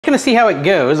gonna see how it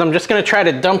goes. I'm just gonna try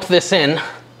to dump this in.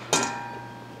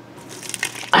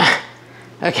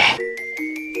 Okay.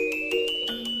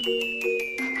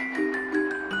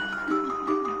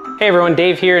 Hey everyone,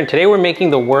 Dave here, and today we're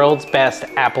making the world's best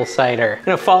apple cider.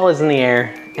 You know, fall is in the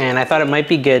air, and I thought it might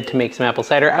be good to make some apple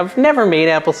cider. I've never made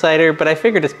apple cider, but I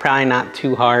figured it's probably not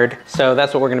too hard, so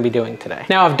that's what we're gonna be doing today.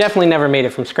 Now, I've definitely never made it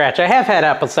from scratch. I have had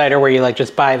apple cider where you like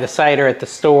just buy the cider at the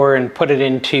store and put it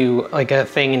into like a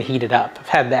thing and heat it up. I've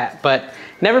had that, but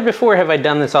never before have I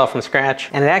done this all from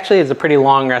scratch, and it actually is a pretty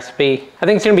long recipe. I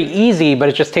think it's gonna be easy, but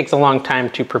it just takes a long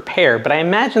time to prepare, but I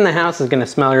imagine the house is gonna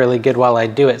smell really good while I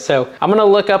do it. So I'm gonna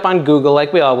look up on Google,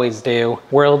 like we always do,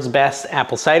 world's best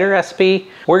apple cider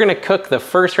recipe. We're gonna cook the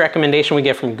first recommendation we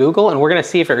get from Google, and we're gonna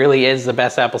see if it really is the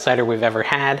best apple cider we've ever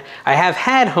had. I have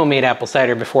had homemade apple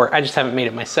cider before, I just haven't made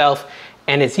it myself,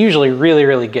 and it's usually really,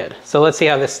 really good. So let's see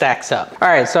how this stacks up. All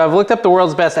right, so I've looked up the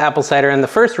world's best apple cider, and the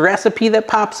first recipe that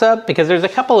pops up, because there's a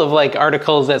couple of like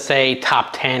articles that say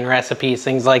top 10 recipes,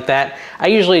 things like that. I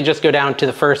usually just go down to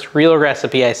the first real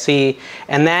recipe I see,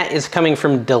 and that is coming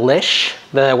from Delish,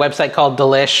 the website called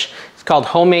Delish. It's called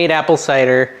Homemade Apple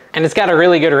Cider, and it's got a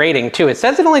really good rating too. It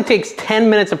says it only takes 10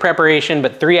 minutes of preparation,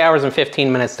 but 3 hours and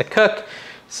 15 minutes to cook.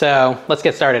 So let's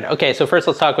get started. Okay, so first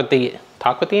let's talk with the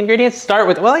ingredients.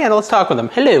 Let's talk with them.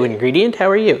 Hello, ingredient, how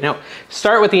are you? No,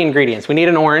 start with the ingredients. We need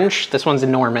an orange, this one's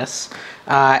enormous,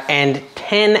 and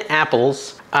 10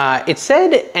 apples. It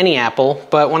said any apple,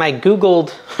 but when I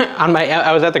Googled,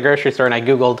 I was at the grocery store and I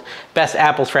Googled best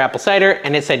apples for apple cider,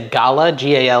 and it said Gala,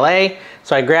 G-A-L-A.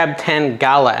 So I grabbed 10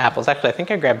 Gala apples. Actually, I think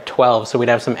I grabbed 12, so we'd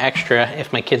have some extra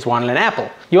if my kids wanted an apple.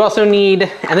 You also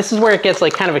need, and this is where it gets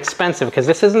like kind of expensive, because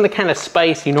this isn't the kind of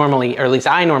spice you normally, or at least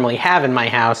I normally have in my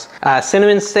house.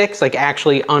 Cinnamon sticks, like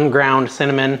actually unground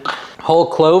cinnamon. Whole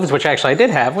cloves, which actually I did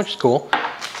have, which is cool.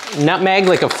 Nutmeg,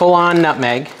 like a full-on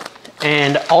nutmeg.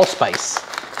 And allspice.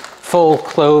 Full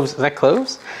cloves, is that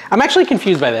cloves? I'm actually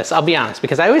confused by this, I'll be honest,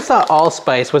 because I always thought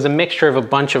allspice was a mixture of a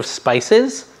bunch of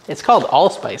spices. It's called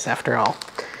allspice after all.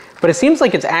 But it seems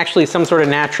like it's actually some sort of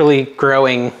naturally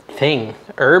growing thing.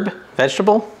 Herb?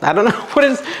 Vegetable? I don't know.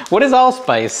 What is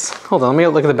allspice? Hold on, let me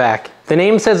look at the back. The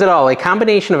name says it all, a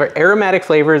combination of aromatic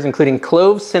flavors including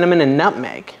cloves, cinnamon, and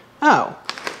nutmeg. Oh,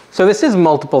 so this is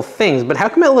multiple things, but how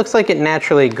come it looks like it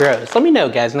naturally grows? Let me know,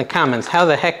 guys, in the comments how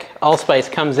the heck allspice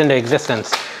comes into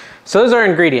existence. So those are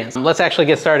ingredients. Let's actually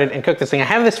get started and cook this thing. I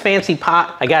have this fancy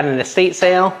pot I got in an estate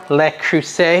sale, La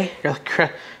Crisquette.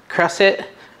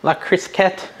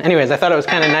 Anyways, I thought it was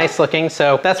kind of nice looking,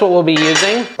 so that's what we'll be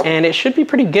using. And it should be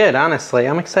pretty good, honestly.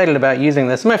 I'm excited about using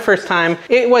this. It's my first time.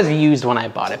 It was used when I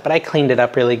bought it, but I cleaned it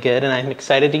up really good and I'm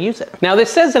excited to use it. Now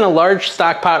this says in a large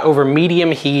stock pot over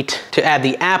medium heat to add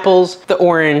the apples, the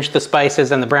orange, the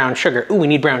spices, and the brown sugar. Ooh, we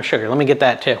need brown sugar. Let me get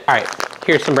that too. All right,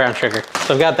 here's some brown sugar.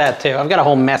 So I've got that too. I've got a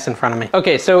whole mess in front of me.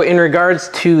 Okay, so in regards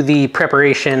to the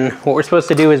preparation, what we're supposed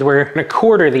to do is we're gonna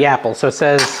quarter the apple. So it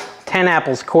says 10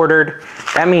 apples quartered.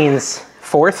 That means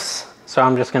fourths. So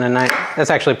I'm just gonna, that's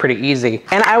actually pretty easy.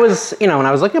 And I was, when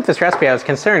I was looking up this recipe, I was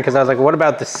concerned because I was like, what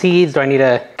about the seeds? Do I need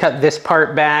to cut this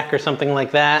part back or something like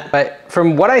that? But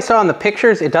from what I saw in the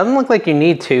pictures, it doesn't look like you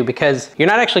need to, because you're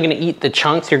not actually gonna eat the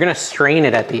chunks, you're gonna strain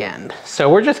it at the end.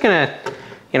 So we're just gonna,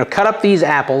 cut up these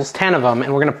apples, 10 of them,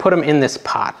 and we're gonna put them in this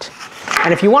pot.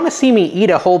 And if you wanna see me eat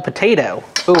a whole potato,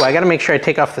 ooh, I gotta make sure I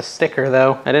take off the sticker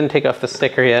though. I didn't take off the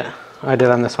sticker yet. I did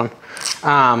on this one.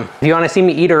 If you want to see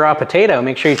me eat a raw potato,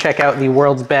 make sure you check out the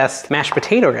world's best mashed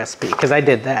potato recipe, because I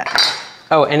did that.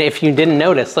 Oh, and if you didn't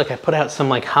notice, look, I put out some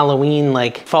like Halloween,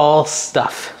 like fall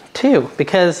stuff too,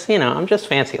 because, I'm just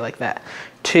fancy like that.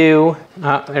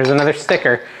 There's another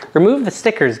sticker. Remove the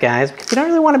stickers, guys, because you don't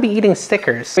really want to be eating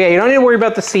stickers. But yeah, you don't need to worry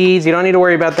about the seeds. You don't need to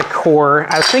worry about the core.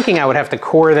 I was thinking I would have to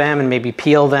core them and maybe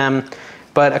peel them.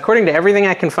 But according to everything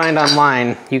I can find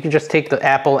online, you can just take the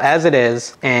apple as it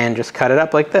is and just cut it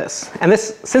up like this. And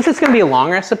this, since it's gonna be a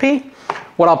long recipe,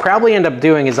 what I'll probably end up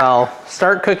doing is I'll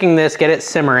start cooking this, get it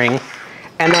simmering,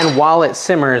 and then while it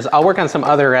simmers, I'll work on some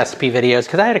other recipe videos,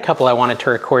 because I had a couple I wanted to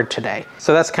record today.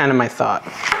 So that's kind of my thought.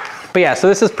 But yeah, so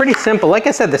this is pretty simple. Like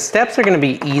I said, the steps are gonna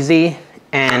be easy.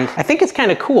 And I think it's kind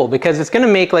of cool because it's gonna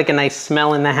make like a nice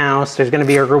smell in the house. There's gonna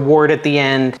be a reward at the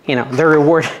end.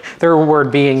 The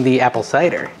reward being the apple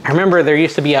cider. I remember there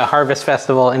used to be a harvest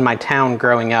festival in my town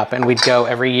growing up, and we'd go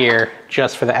every year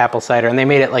just for the apple cider, and they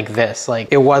made it like this. Like,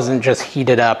 it wasn't just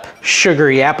heated up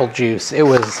sugary apple juice. It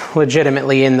was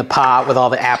legitimately in the pot with all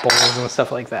the apples and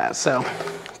stuff like that. So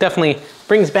Definitely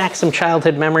brings back some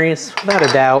childhood memories, without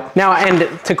a doubt. Now,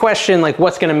 and to question like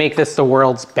what's gonna make this the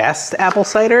world's best apple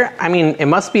cider, I mean, it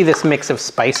must be this mix of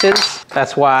spices.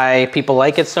 That's why people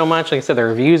like it so much. Like I said, the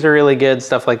reviews are really good,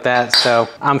 stuff like that. So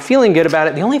I'm feeling good about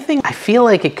it. The only thing I feel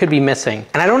like it could be missing,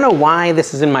 and I don't know why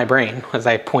this is in my brain, as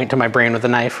I point to my brain with a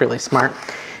knife, really smart,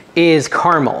 is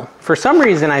caramel. For some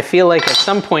reason, I feel like at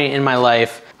some point in my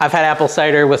life, I've had apple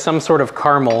cider with some sort of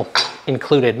caramel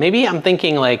included. Maybe I'm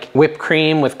thinking like whipped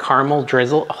cream with caramel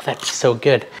drizzle. Oh, that'd be so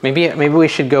good. Maybe we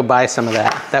should go buy some of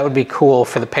that. That would be cool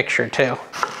for the picture too.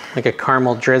 Like a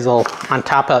caramel drizzle on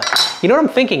top of, you know what I'm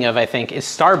thinking of, I think, is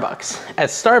Starbucks. At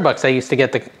Starbucks, I used to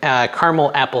get the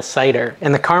caramel apple cider.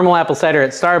 And the caramel apple cider at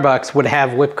Starbucks would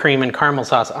have whipped cream and caramel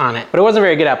sauce on it. But it wasn't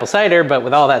very good apple cider, but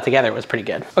with all that together, it was pretty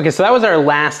good. Okay, so that was our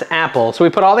last apple. So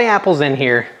we put all the apples in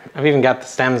here. I've even got the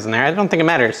stems in there. I don't think it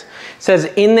matters. It says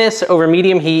in this over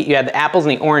medium heat, you add the apples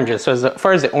and the oranges. So as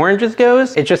far as the oranges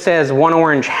goes, it just says 1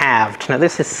 orange halved. Now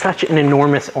this is such an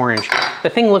enormous orange. The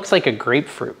thing looks like a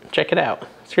grapefruit. Check it out.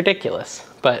 It's ridiculous,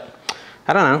 but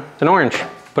I don't know, it's an orange.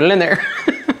 Put it in there.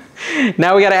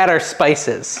 Now we gotta add our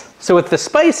spices. So with the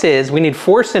spices, we need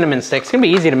 4 cinnamon sticks. It's gonna be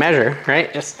easy to measure,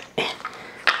 right? Just,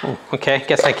 oh, okay,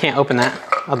 guess I can't open that.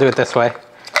 I'll do it this way.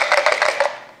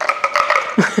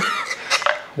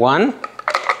 1.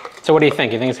 So what do you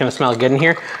think? You think it's gonna smell good in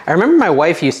here? I remember my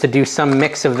wife used to do some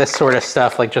mix of this sort of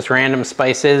stuff, like just random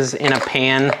spices in a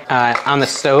pan on the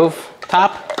stove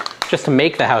top, just to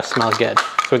make the house smell good.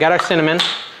 So we got our cinnamon,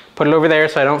 put it over there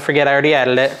so I don't forget I already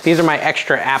added it. These are my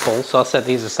extra apples, so I'll set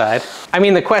these aside. I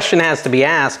mean, the question has to be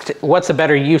asked, what's a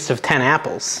better use of 10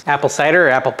 apples? Apple cider or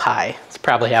apple pie? It's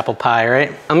probably apple pie, right?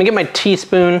 I'm gonna get my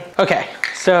teaspoon. Okay,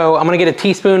 so I'm gonna get a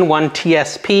teaspoon, 1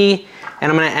 TSP,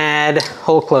 and I'm gonna add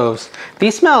whole cloves.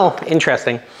 These smell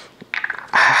interesting.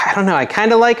 I don't know, I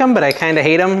kinda like them, but I kinda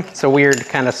hate them. It's a weird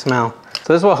kind of smell.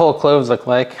 So this is what whole cloves look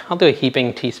like. I'll do a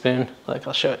heaping teaspoon. Look,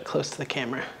 I'll show it close to the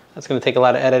camera. That's gonna take a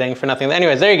lot of editing for nothing.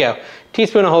 Anyways, there you go.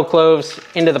 Teaspoon of whole cloves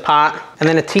into the pot, and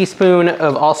then a teaspoon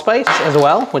of allspice as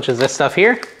well, which is this stuff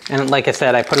here. And like I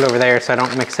said, I put it over there so I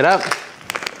don't mix it up.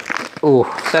 Ooh,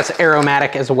 that's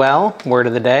aromatic as well, word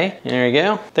of the day. There you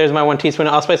go. There's my 1 teaspoon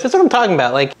of allspice. That's what I'm talking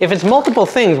about. Like, if it's multiple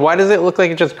things, why does it look like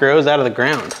it just grows out of the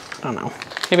ground? I don't know.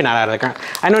 Maybe not out of the ground.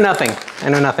 I know nothing. I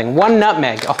know nothing. 1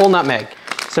 nutmeg, a whole nutmeg.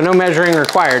 So no measuring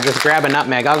required, just grab a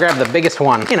nutmeg. I'll grab the biggest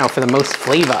one, you know, for the most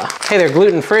flavor. Hey, they're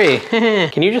gluten-free.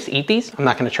 Can you just eat these? I'm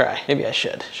not gonna try. Maybe I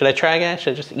should. Should I try, guys?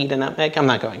 Should I just eat a nutmeg? I'm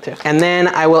not going to. And then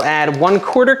I will add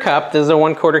 1/4 cup. This is a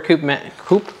 1/4 quarter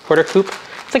coop.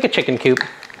 It's like a chicken coop.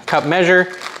 Cup measure,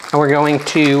 and we're going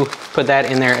to put that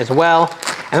in there as well.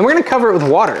 And then we're gonna cover it with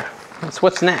water. That's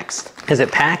what's next. Is it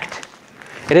packed?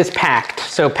 It is packed.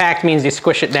 So packed means you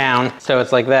squish it down. So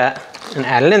it's like that, and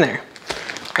add it in there.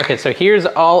 Okay, so here's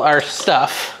all our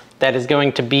stuff that is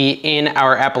going to be in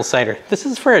our apple cider. This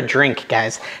is for a drink,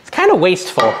 guys. It's kind of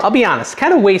wasteful, I'll be honest,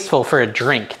 kind of wasteful for a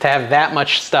drink to have that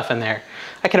much stuff in there.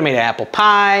 I could have made an apple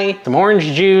pie, some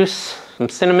orange juice, some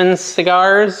cinnamon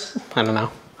cigars, I don't know.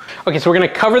 Okay, so we're gonna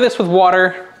cover this with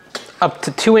water up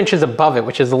to 2 inches above it,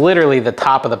 which is literally the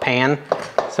top of the pan.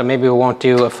 So maybe we won't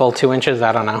do a full 2 inches,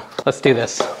 I don't know. Let's do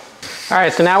this. All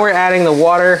right, so now we're adding the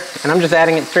water, and I'm just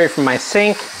adding it straight from my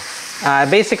sink.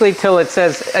 Basically till it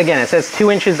says, again, it says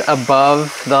 2 inches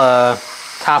above the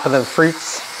top of the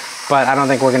fruits, but I don't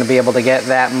think we're gonna be able to get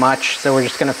that much, so we're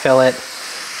just gonna fill it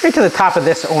right to the top of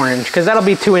this orange, because that'll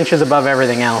be 2 inches above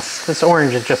everything else. This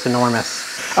orange is just enormous.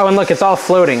 Oh, and look, it's all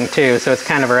floating too, so it's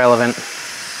kind of irrelevant.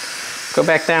 Go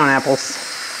back down, apples.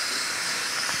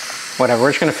 Whatever, we're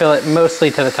just gonna fill it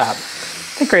mostly to the top.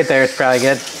 I think right there is probably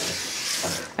good.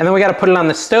 And then we gotta put it on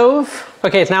the stove.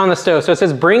 Okay, it's now on the stove. So it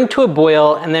says bring to a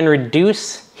boil and then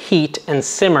reduce heat and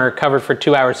simmer covered for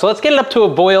 2 hours. So let's get it up to a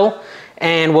boil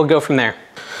and we'll go from there.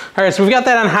 All right, so we've got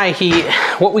that on high heat.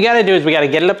 What we gotta do is we gotta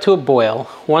get it up to a boil.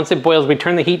 Once it boils, we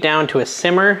turn the heat down to a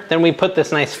simmer. Then we put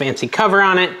this nice fancy cover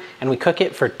on it and we cook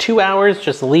it for 2 hours.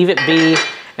 Just leave it be.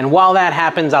 And while that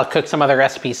happens, I'll cook some other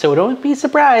recipes. So don't be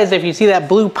surprised if you see that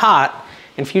blue pot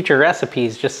in future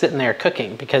recipes just sitting there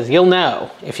cooking, because you'll know,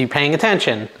 if you're paying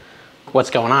attention, what's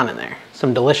going on in there.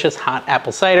 Some delicious hot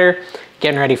apple cider,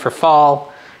 getting ready for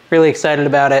fall. Really excited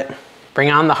about it. Bring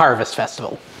on the Harvest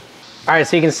Festival. All right,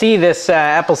 so you can see this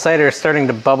apple cider is starting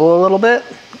to bubble a little bit.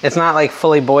 It's not like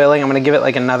fully boiling. I'm gonna give it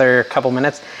like another couple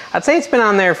minutes. I'd say it's been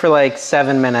on there for like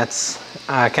 7 minutes,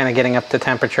 kind of getting up to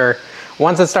temperature.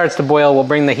 Once it starts to boil, we'll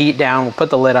bring the heat down, we'll put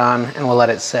the lid on, and we'll let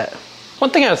it sit. One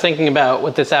thing I was thinking about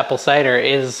with this apple cider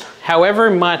is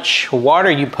however much water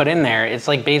you put in there, it's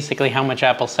like basically how much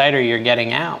apple cider you're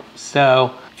getting out.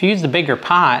 So if you use the bigger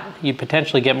pot, you'd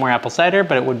potentially get more apple cider,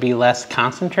 but it would be less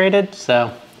concentrated.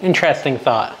 So Interesting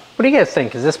thought. What do you guys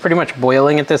think? Is this pretty much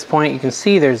boiling at this point? You can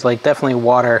see there's like definitely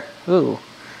water. Ooh,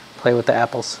 play with the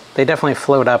apples. They definitely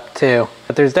float up too.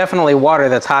 But there's definitely water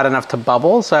that's hot enough to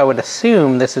bubble, so I would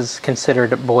assume this is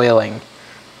considered boiling.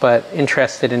 But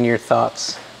interested in your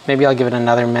thoughts. Maybe I'll give it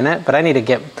another minute, but I need to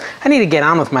get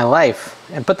on with my life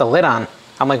and put the lid on.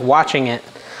 I'm like watching it.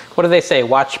 What do they say?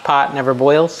 Watch pot never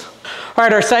boils. All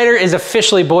right, our cider is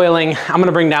officially boiling. I'm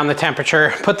gonna bring down the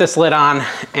temperature, put this lid on,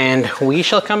 and we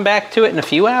shall come back to it in a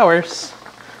few hours.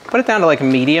 Put it down to like a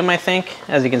medium, I think.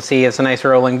 As you can see, it's a nice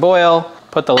rolling boil.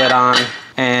 Put the lid on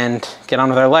and get on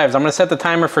with our lives. I'm gonna set the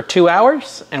timer for 2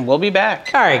 hours and we'll be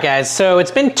back. All right, guys, so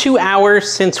it's been 2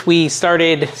 hours since we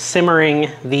started simmering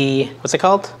the, what's it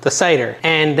called? The cider.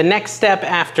 And the next step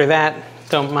after that,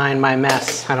 don't mind my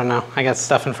mess. I don't know, I got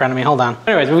stuff in front of me, hold on.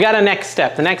 Anyways, we've got a next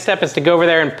step. The next step is to go over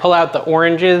there and pull out the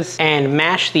oranges and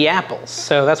mash the apples.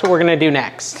 So that's what we're gonna do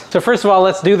next. So first of all,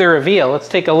 let's do the reveal. Let's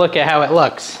take a look at how it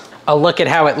looks. A look at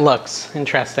how it looks.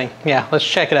 Interesting. Yeah, let's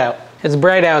check it out. It's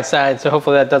bright outside, so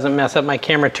hopefully that doesn't mess up my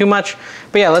camera too much.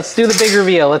 But yeah, let's do the big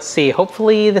reveal. Let's see.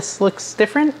 Hopefully this looks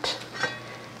different.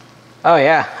 Oh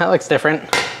yeah, that looks different.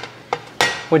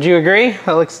 Would you agree?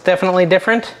 That looks definitely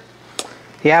different.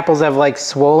 The apples have like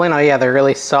swollen. Oh yeah, they're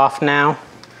really soft now.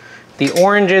 The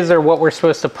oranges are what we're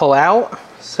supposed to pull out,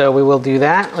 so we will do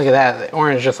that. Look at that. The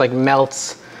orange just like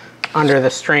melts under the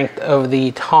strength of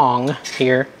the tong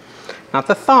here. Not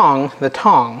the thong, the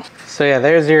tong. So yeah,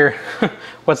 there's your,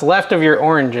 what's left of your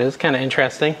oranges, kind of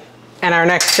interesting. And our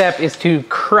next step is to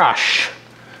crush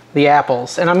the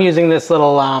apples. And I'm using this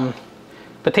little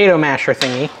potato masher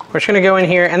thingy. We're just gonna go in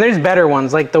here, and there's better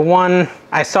ones. Like the one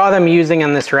I saw them using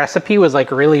on this recipe was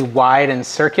like really wide and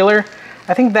circular.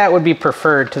 I think that would be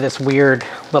preferred to this weird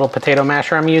little potato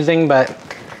masher I'm using, but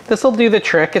this will do the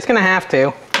trick. It's gonna have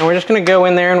to. And we're just gonna go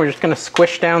in there and we're just gonna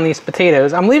squish down these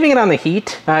potatoes. I'm leaving it on the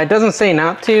heat. It doesn't say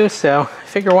not to, so I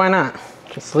figure why not?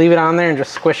 Just leave it on there and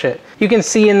just squish it. You can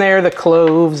see in there the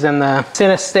cloves and the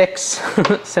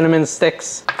cinnamon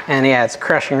sticks. And yeah, it's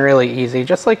crushing really easy,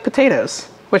 just like potatoes.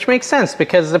 Which makes sense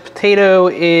because the potato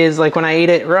is like when I ate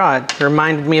it raw, it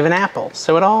reminded me of an apple.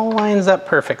 So it all lines up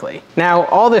perfectly. Now,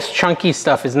 all this chunky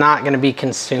stuff is not gonna be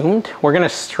consumed. We're gonna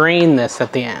strain this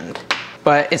at the end.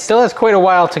 But it still has quite a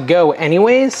while to go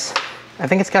anyways. I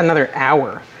think it's got another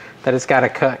hour that it's gotta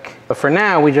cook. But for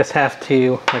now, we just have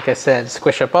to, like I said,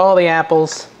 squish up all the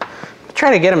apples. Try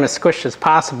to get them as squished as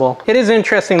possible. It is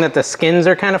interesting that the skins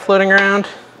are kind of floating around.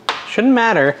 Shouldn't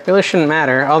matter, really shouldn't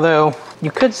matter, although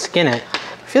you could skin it.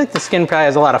 I feel like the skin probably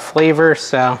has a lot of flavor,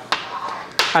 so.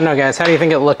 I don't know guys, how do you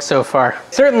think it looks so far?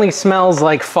 It certainly smells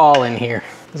like fall in here.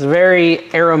 It's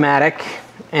very aromatic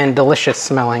and delicious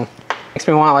smelling. Makes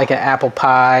me want like an apple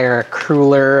pie or a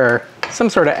cruller or some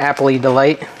sort of apple-y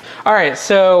delight. All right,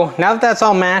 so now that that's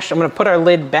all mashed, I'm gonna put our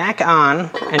lid back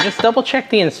on and just double check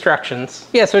the instructions.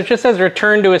 Yeah, so it just says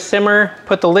return to a simmer,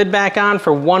 put the lid back on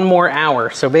for 1 more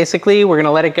hour. So basically, we're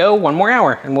gonna let it go 1 more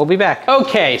hour and we'll be back.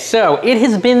 Okay, so it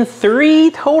has been 3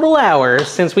 total hours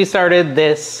since we started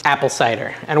this apple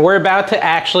cider, and we're about to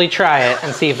actually try it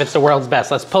and see if it's the world's best.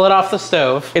 Let's pull it off the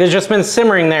stove. It has just been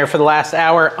simmering there for the last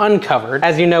hour uncovered.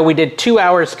 As you know, we did 2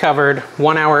 hours covered,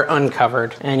 1 hour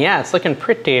uncovered. And yeah, it's looking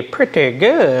pretty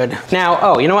good. Now,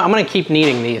 oh, you know what? I'm gonna keep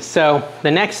kneading these. So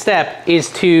the next step is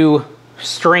to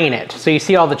strain it. So you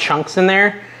see all the chunks in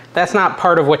there? That's not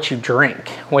part of what you drink.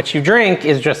 What you drink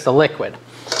is just the liquid.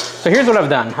 So here's what I've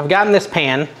done. I've gotten this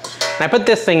pan, and I put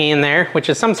this thingy in there, which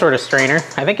is some sort of strainer.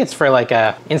 I think it's for like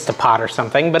a Instapot or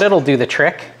something, but it'll do the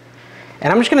trick.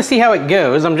 And I'm just gonna see how it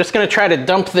goes. I'm just gonna try to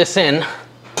dump this in.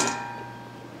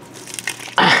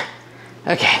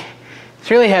 Okay, it's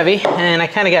really heavy, and I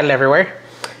kinda got it everywhere.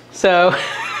 So,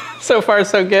 so far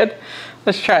so good.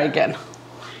 Let's try again.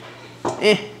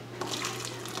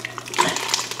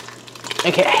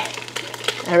 Okay,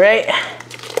 all right.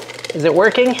 Is it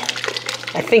working?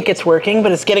 I think it's working,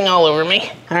 but it's getting all over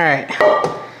me. All right,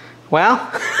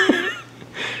 well,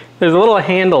 there's a little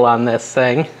handle on this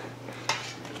thing.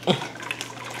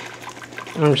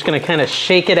 And I'm just gonna kind of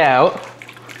shake it out,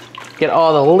 get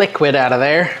all the liquid out of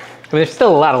there. I mean, there's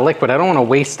still a lot of liquid. I don't wanna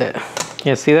waste it.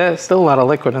 Yeah, see that? Still a lot of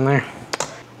liquid in there.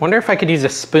 Wonder if I could use a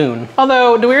spoon.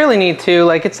 Although, do we really need to?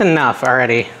 Like, it's enough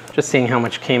already. Just seeing how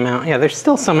much came out. Yeah, there's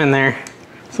still some in there.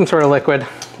 Some sort of liquid.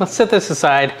 Let's set this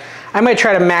aside. I might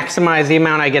try to maximize the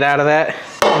amount I get out of that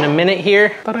in a minute here.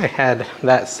 Thought I had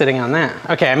that sitting on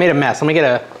that. Okay, I made a mess. Let me get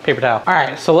a paper towel. All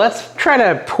right, so let's try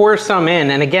to pour some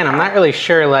in. And again, I'm not really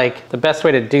sure like the best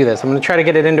way to do this. I'm gonna try to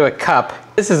get it into a cup.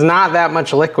 This is not that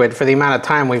much liquid for the amount of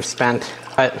time we've spent,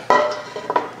 but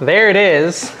there it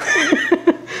is.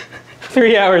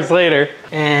 3 hours later.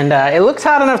 And it looks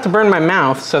hot enough to burn my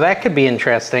mouth, so that could be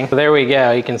interesting. So there we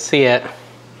go, you can see it.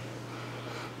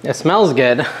 It smells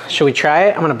good. Should we try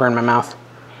it? I'm gonna burn my mouth.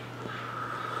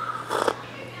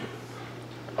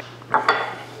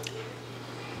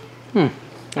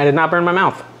 I did not burn my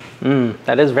mouth.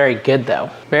 That is very good though.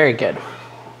 Very good.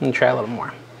 Let me try a little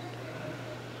more.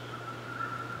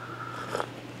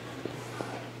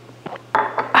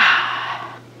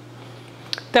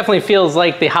 Definitely feels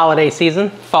like the holiday season.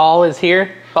 Fall is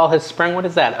here. Fall has sprung. What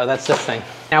is that? Oh, that's this thing.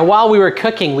 Now, while we were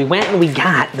cooking, we went and we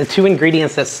got the 2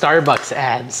 ingredients that Starbucks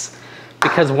adds,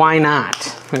 because why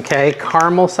not? Okay,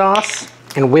 caramel sauce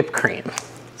and whipped cream.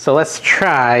 So let's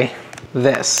try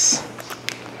this.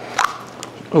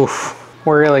 Oof,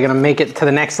 we're really gonna make it to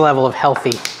the next level of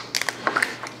healthy.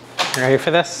 You ready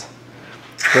for this?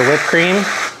 The whipped cream,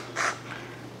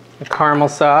 the caramel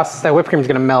sauce. That whipped cream is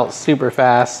gonna melt super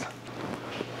fast.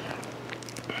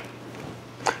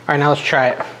 All right, now let's try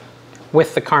it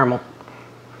with the caramel.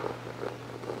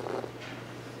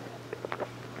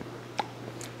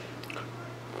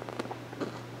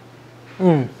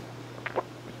 Now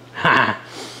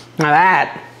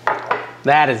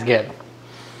that is good.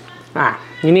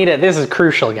 You need it. This is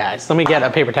crucial, guys. Let me get a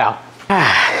paper towel.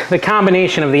 The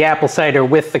combination of the apple cider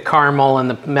with the caramel and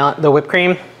the whipped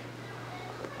cream.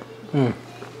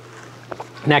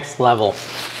 Next level.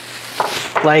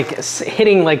 Like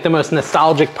hitting like the most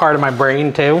nostalgic part of my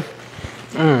brain too.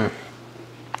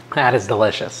 That is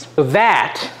delicious. So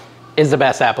that is the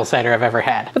best apple cider I've ever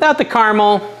had. Without the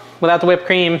caramel, without the whipped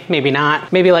cream, maybe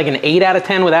not. Maybe like an 8 out of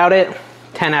 10 without it,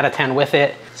 10 out of 10 with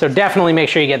it. So definitely make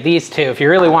sure you get these two if you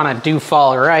really want to do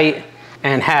fall right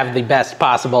and have the best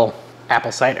possible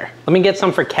apple cider. Let me get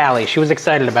some for Callie. She was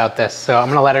excited about this, so I'm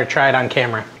gonna let her try it on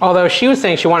camera. Although she was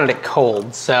saying she wanted it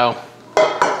cold, so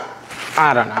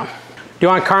I don't know. Do you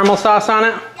want caramel sauce on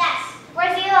it? Yes.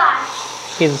 Where's Eli?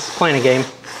 He's playing a game.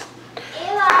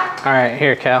 Eli. All right,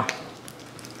 here, Cal.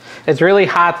 It's really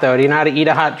hot though. Do you know how to eat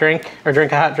a hot drink or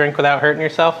drink a hot drink without hurting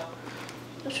yourself?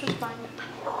 This was mine.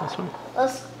 This one?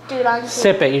 Let's do it on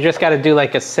Sip it. You just got to do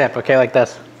like a sip, okay? Like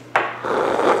this.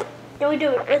 Do we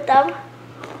do it with them?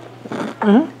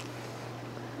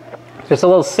 Just a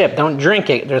little sip. Don't drink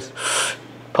it. Just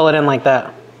pull it in like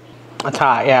that. It's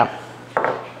hot, yeah.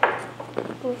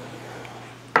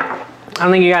 I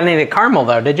don't think you got any of the caramel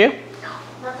though, did you? No,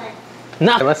 nothing.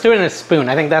 No. Let's do it in a spoon.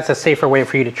 I think that's a safer way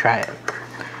for you to try it.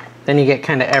 Then you get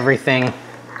kind of everything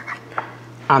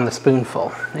on the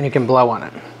spoonful and you can blow on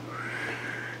it.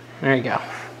 There you go.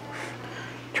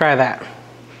 Try that.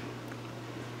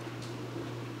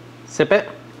 Sip it.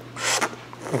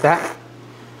 Like that.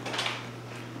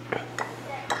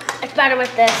 It's better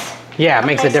with this. Yeah, it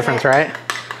makes a difference, right?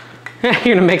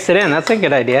 You're gonna mix it in. That's a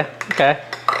good idea. Okay.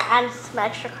 And some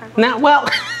extra caramel. Now, well,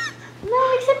 No,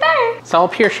 it makes it better. it's all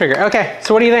pure sugar. Okay,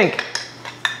 so what do you think?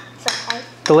 It's okay.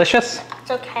 Delicious?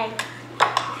 It's okay.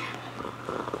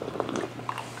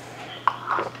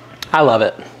 I love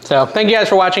it. So thank you guys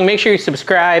for watching. Make sure you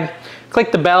subscribe.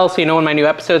 Click the bell so you know when my new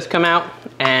episodes come out.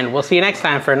 And we'll see you next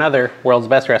time for another World's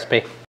Best Recipe.